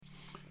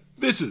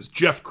This is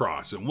Jeff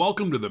Cross, and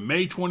welcome to the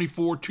May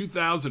 24,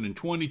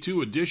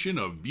 2022 edition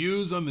of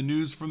Views on the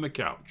News from the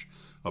Couch,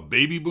 a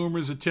baby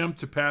boomer's attempt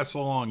to pass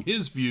along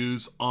his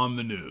views on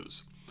the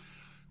news.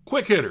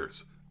 Quick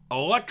hitters.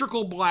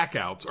 Electrical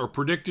blackouts are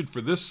predicted for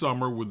this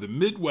summer, with the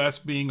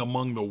Midwest being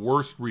among the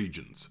worst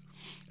regions.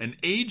 An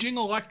aging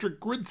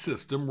electric grid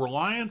system,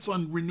 reliance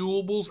on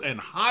renewables, and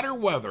hotter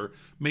weather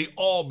may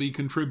all be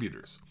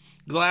contributors.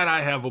 Glad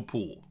I have a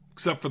pool,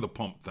 except for the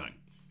pump thing.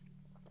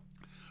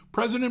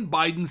 President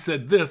Biden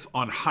said this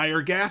on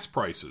higher gas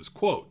prices,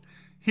 quote,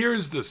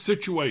 "Here's the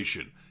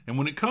situation, and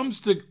when it comes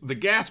to the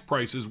gas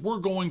prices, we're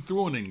going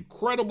through an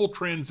incredible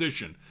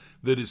transition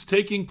that is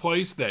taking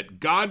place that,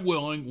 God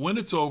willing, when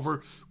it's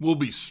over, will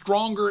be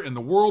stronger and the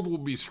world will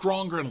be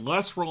stronger and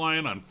less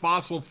reliant on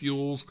fossil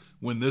fuels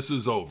when this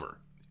is over,"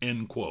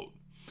 end quote.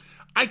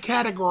 I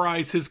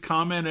categorize his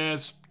comment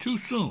as too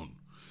soon,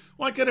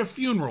 like at a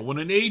funeral when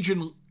an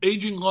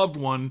aging loved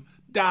one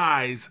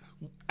dies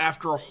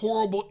after a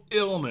horrible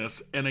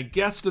illness and a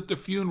guest at the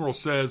funeral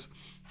says,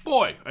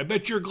 "Boy, I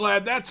bet you're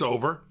glad that's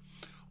over."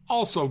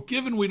 Also,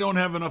 given we don't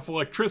have enough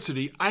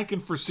electricity, I can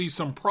foresee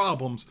some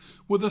problems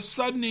with a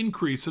sudden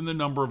increase in the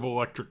number of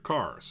electric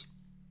cars.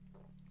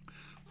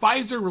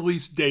 Pfizer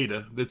released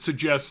data that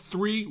suggests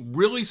 3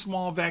 really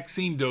small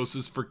vaccine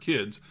doses for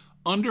kids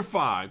under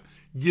 5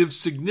 give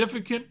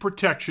significant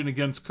protection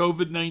against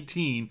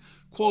COVID-19,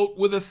 quote,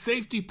 with a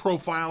safety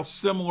profile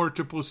similar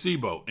to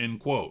placebo, end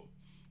quote.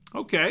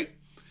 Okay.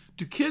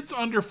 Do kids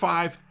under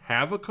 5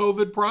 have a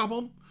COVID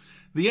problem?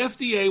 The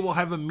FDA will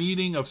have a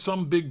meeting of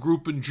some big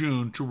group in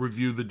June to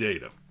review the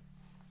data.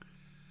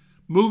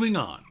 Moving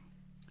on.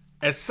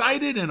 As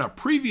cited in a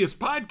previous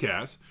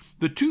podcast,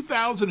 the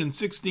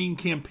 2016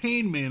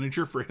 campaign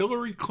manager for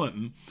Hillary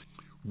Clinton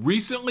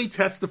recently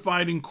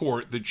testified in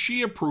court that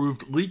she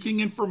approved leaking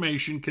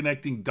information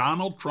connecting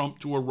Donald Trump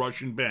to a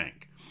Russian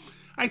bank.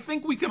 I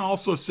think we can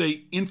also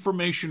say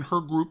information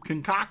her group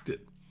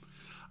concocted.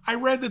 I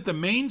read that the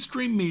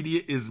mainstream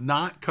media is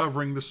not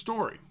covering the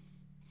story.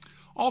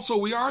 Also,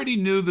 we already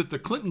knew that the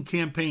Clinton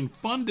campaign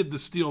funded the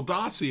Steele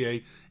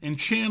dossier and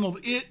channeled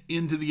it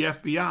into the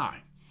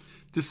FBI.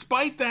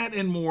 Despite that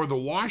and more, the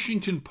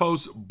Washington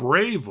Post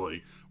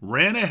bravely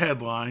ran a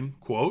headline,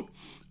 quote,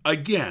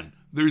 "Again,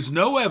 there's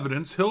no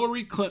evidence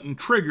Hillary Clinton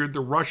triggered the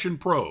Russian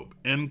probe,"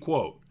 end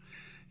quote.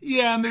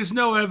 Yeah, and there's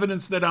no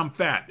evidence that I'm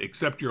fat,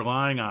 except your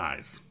lying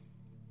eyes.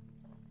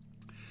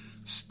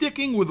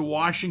 Sticking with the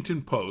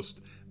Washington Post,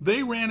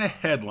 they ran a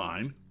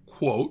headline,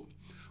 quote,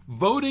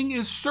 "Voting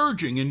is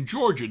surging in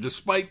Georgia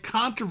despite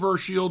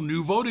controversial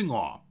new voting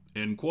law,"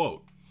 end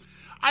quote.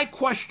 I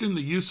question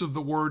the use of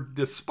the word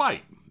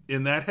despite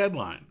in that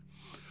headline.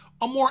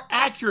 A more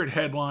accurate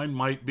headline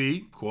might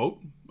be,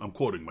 quote, I'm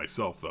quoting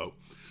myself though,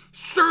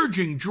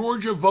 "Surging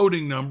Georgia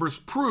voting numbers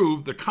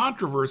prove the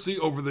controversy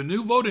over the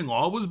new voting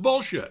law was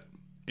bullshit,"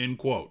 end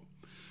quote.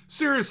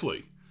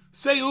 Seriously.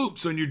 Say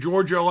oops on your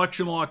Georgia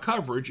election law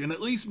coverage and at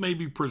least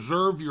maybe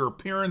preserve your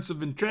appearance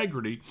of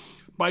integrity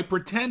by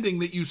pretending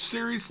that you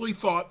seriously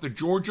thought the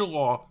Georgia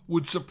law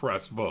would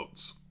suppress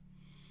votes.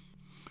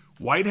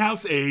 White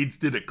House aides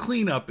did a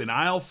cleanup in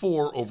aisle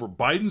 4 over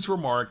Biden's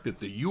remark that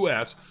the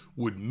U.S.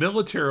 would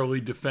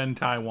militarily defend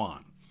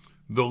Taiwan.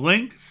 The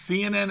linked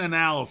CNN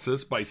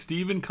analysis by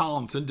Stephen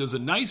Collinson does a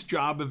nice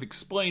job of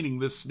explaining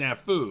this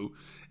snafu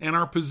and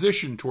our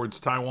position towards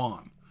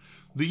Taiwan.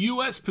 The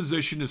U.S.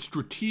 position is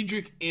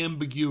strategic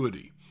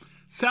ambiguity.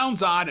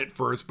 Sounds odd at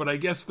first, but I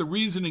guess the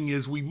reasoning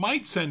is we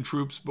might send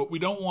troops, but we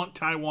don't want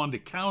Taiwan to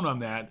count on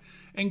that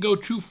and go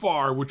too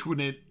far, which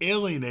would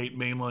alienate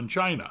mainland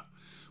China.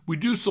 We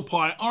do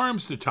supply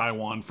arms to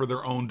Taiwan for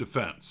their own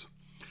defense.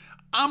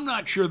 I'm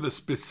not sure the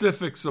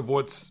specifics of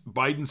what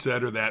Biden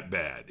said are that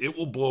bad. It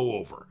will blow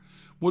over.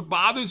 What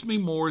bothers me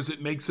more is it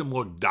makes him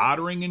look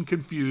doddering and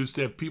confused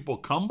to have people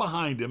come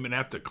behind him and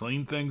have to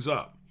clean things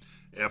up.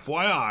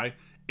 FYI,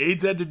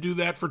 aides had to do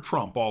that for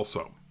Trump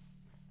also.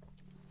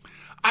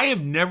 I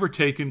have never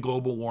taken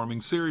global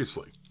warming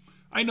seriously.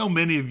 I know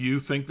many of you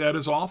think that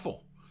is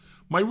awful.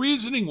 My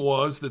reasoning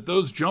was that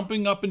those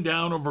jumping up and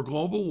down over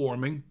global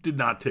warming did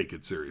not take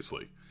it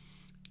seriously.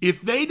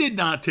 If they did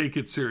not take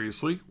it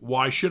seriously,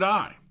 why should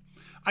I?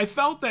 I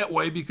felt that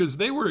way because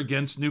they were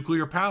against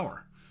nuclear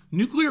power.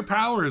 Nuclear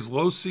power is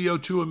low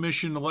CO2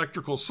 emission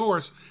electrical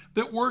source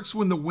that works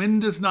when the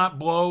wind does not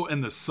blow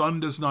and the sun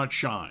does not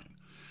shine.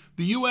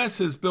 The U.S.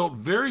 has built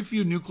very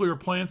few nuclear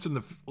plants in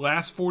the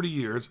last 40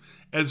 years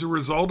as a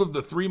result of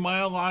the 3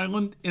 Mile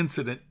Island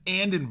incident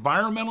and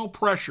environmental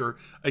pressure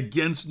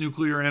against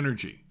nuclear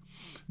energy.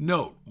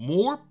 Note,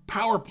 more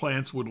power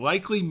plants would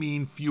likely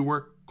mean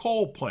fewer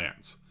coal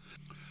plants.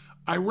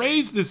 I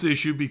raise this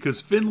issue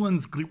because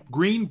Finland's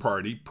Green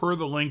Party, per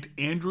the linked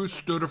Andrew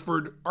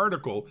Studiford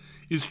article,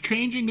 is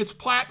changing its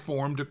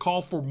platform to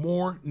call for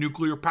more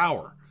nuclear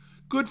power.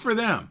 Good for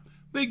them.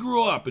 They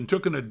grew up and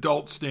took an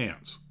adult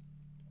stance.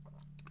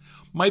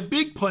 My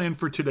big plan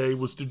for today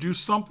was to do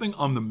something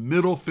on the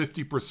middle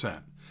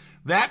 50%.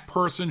 That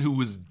person who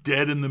was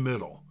dead in the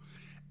middle.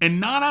 And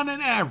not on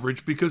an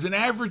average, because an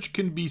average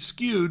can be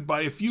skewed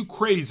by a few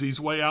crazies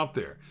way out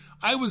there.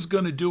 I was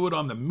going to do it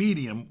on the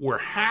medium, where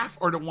half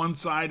are to one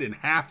side and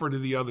half are to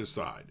the other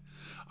side.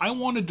 I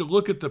wanted to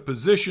look at the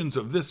positions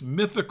of this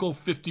mythical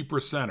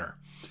 50%er.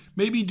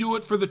 Maybe do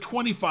it for the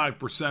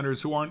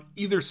 25%ers who are on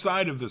either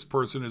side of this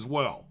person as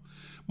well.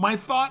 My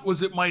thought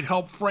was it might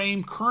help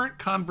frame current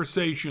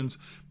conversations,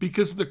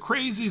 because the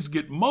crazies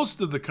get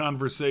most of the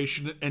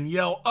conversation and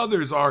yell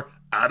others are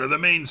out of the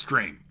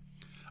mainstream.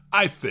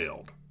 I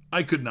failed.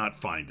 I could not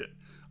find it.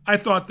 I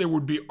thought there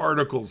would be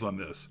articles on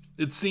this.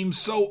 It seems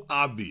so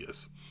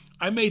obvious.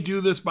 I may do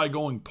this by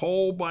going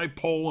poll by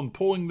poll and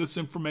pulling this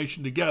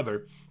information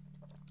together,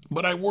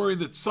 but I worry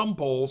that some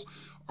polls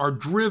are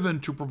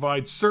driven to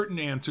provide certain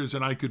answers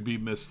and I could be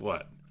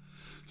misled.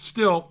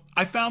 Still,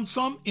 I found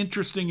some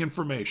interesting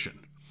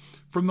information.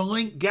 From the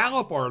Link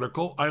Gallup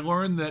article, I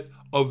learned that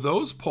of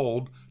those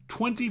polled,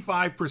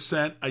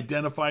 25%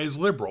 identify as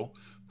liberal,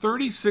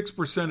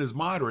 36% is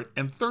moderate,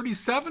 and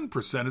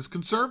 37% is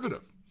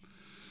conservative.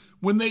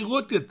 When they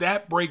looked at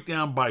that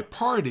breakdown by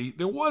party,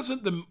 there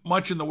wasn't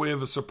much in the way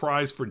of a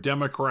surprise for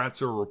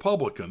Democrats or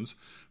Republicans,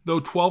 though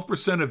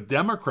 12% of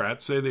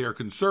Democrats say they are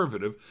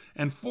conservative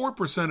and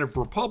 4% of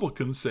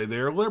Republicans say they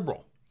are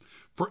liberal.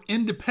 For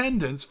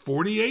independents,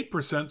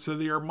 48% say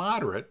they are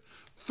moderate,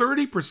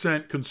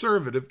 30%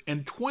 conservative,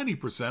 and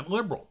 20%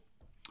 liberal.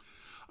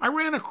 I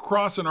ran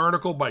across an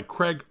article by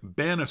Craig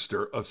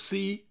Bannister of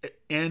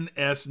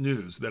CNS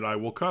News that I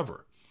will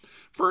cover.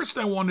 First,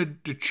 I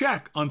wanted to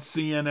check on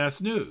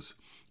CNS News.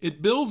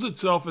 It bills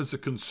itself as a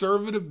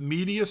conservative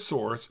media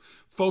source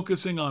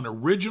focusing on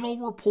original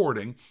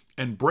reporting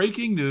and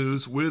breaking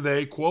news with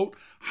a, quote,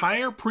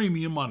 higher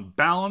premium on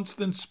balance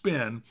than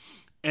spin,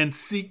 and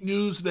seek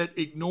news that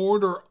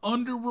ignored or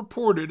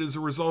underreported as a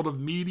result of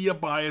media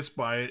bias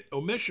by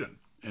omission,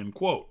 end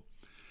quote.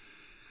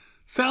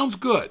 Sounds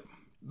good,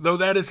 though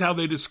that is how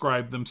they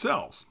describe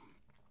themselves.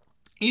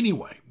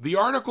 Anyway, the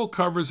article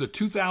covers a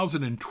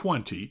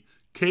 2020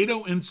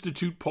 Cato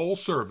Institute poll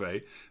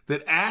survey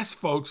that asked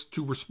folks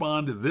to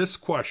respond to this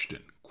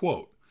question,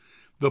 quote,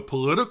 the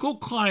political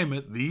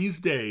climate these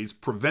days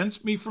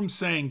prevents me from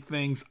saying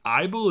things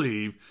I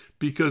believe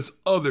because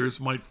others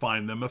might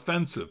find them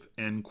offensive,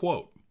 end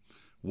quote.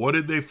 What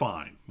did they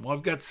find? Well,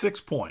 I've got 6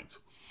 points.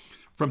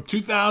 From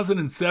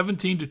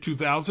 2017 to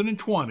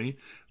 2020,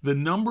 the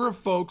number of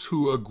folks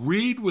who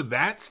agreed with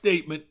that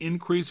statement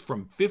increased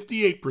from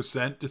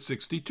 58% to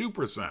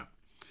 62%.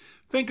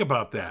 Think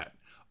about that.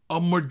 A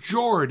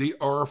majority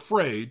are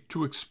afraid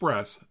to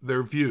express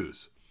their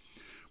views.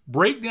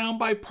 Breakdown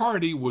by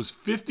party was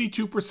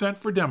 52%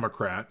 for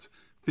Democrats,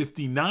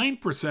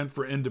 59%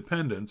 for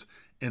independents,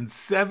 and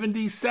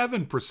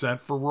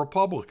 77% for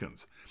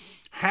Republicans.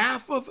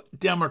 Half of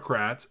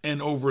Democrats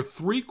and over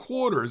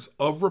 3/4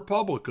 of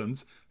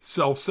Republicans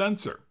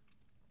self-censor.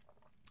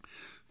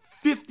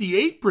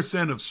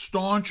 58% of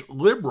staunch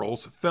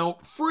liberals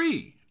felt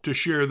free to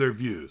share their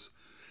views.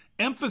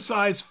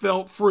 Emphasize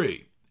felt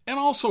free, and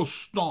also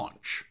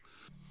staunch.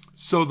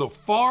 So the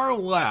far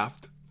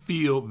left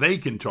feel they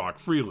can talk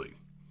freely.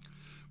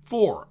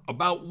 4,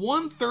 about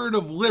 1/3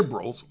 of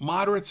liberals,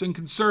 moderates, and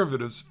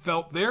conservatives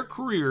felt their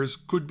careers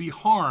could be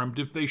harmed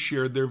if they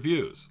shared their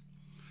views.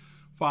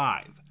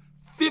 5,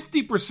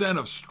 50%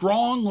 of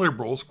strong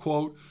liberals,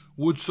 quote,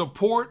 would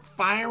support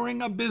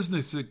firing a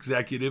business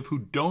executive who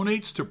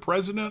donates to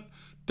President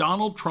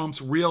Donald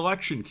Trump's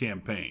re-election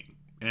campaign,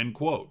 end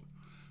quote.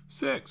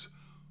 6,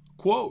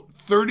 quote,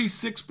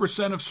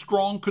 36% of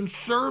strong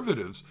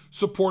conservatives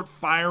support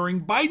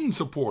firing Biden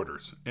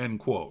supporters, end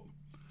quote.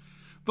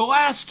 The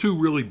last two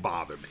really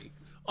bother me.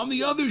 On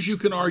the others, you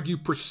can argue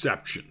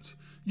perceptions.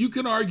 You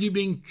can argue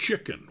being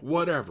chicken,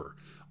 whatever.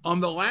 On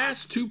the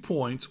last 2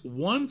 points,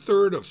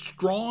 1/3 of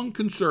strong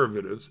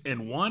conservatives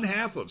and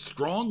 1/2 of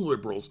strong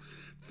liberals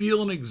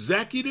feel an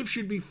executive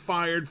should be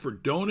fired for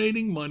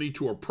donating money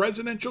to a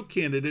presidential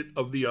candidate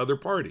of the other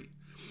party.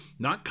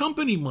 Not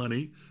company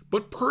money,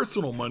 but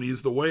personal money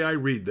is the way I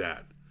read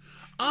that.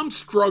 I'm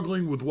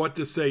struggling with what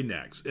to say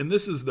next, and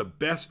this is the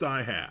best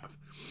I have.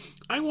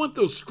 I want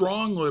those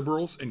strong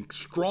liberals and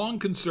strong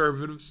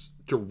conservatives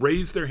to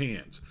raise their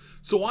hands,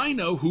 so I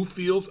know who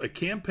feels a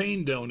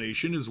campaign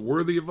donation is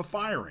worthy of a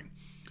firing.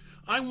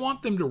 I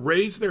want them to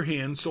raise their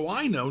hands so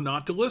I know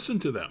not to listen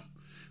to them.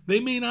 They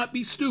may not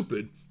be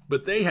stupid,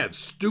 but they have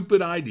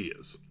stupid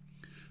ideas.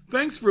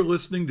 Thanks for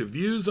listening to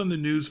Views on the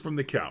News from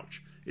the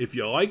Couch. If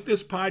you like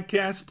this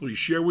podcast, please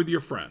share with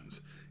your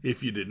friends.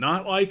 If you did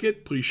not like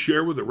it, please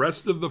share with the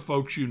rest of the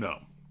folks you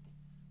know.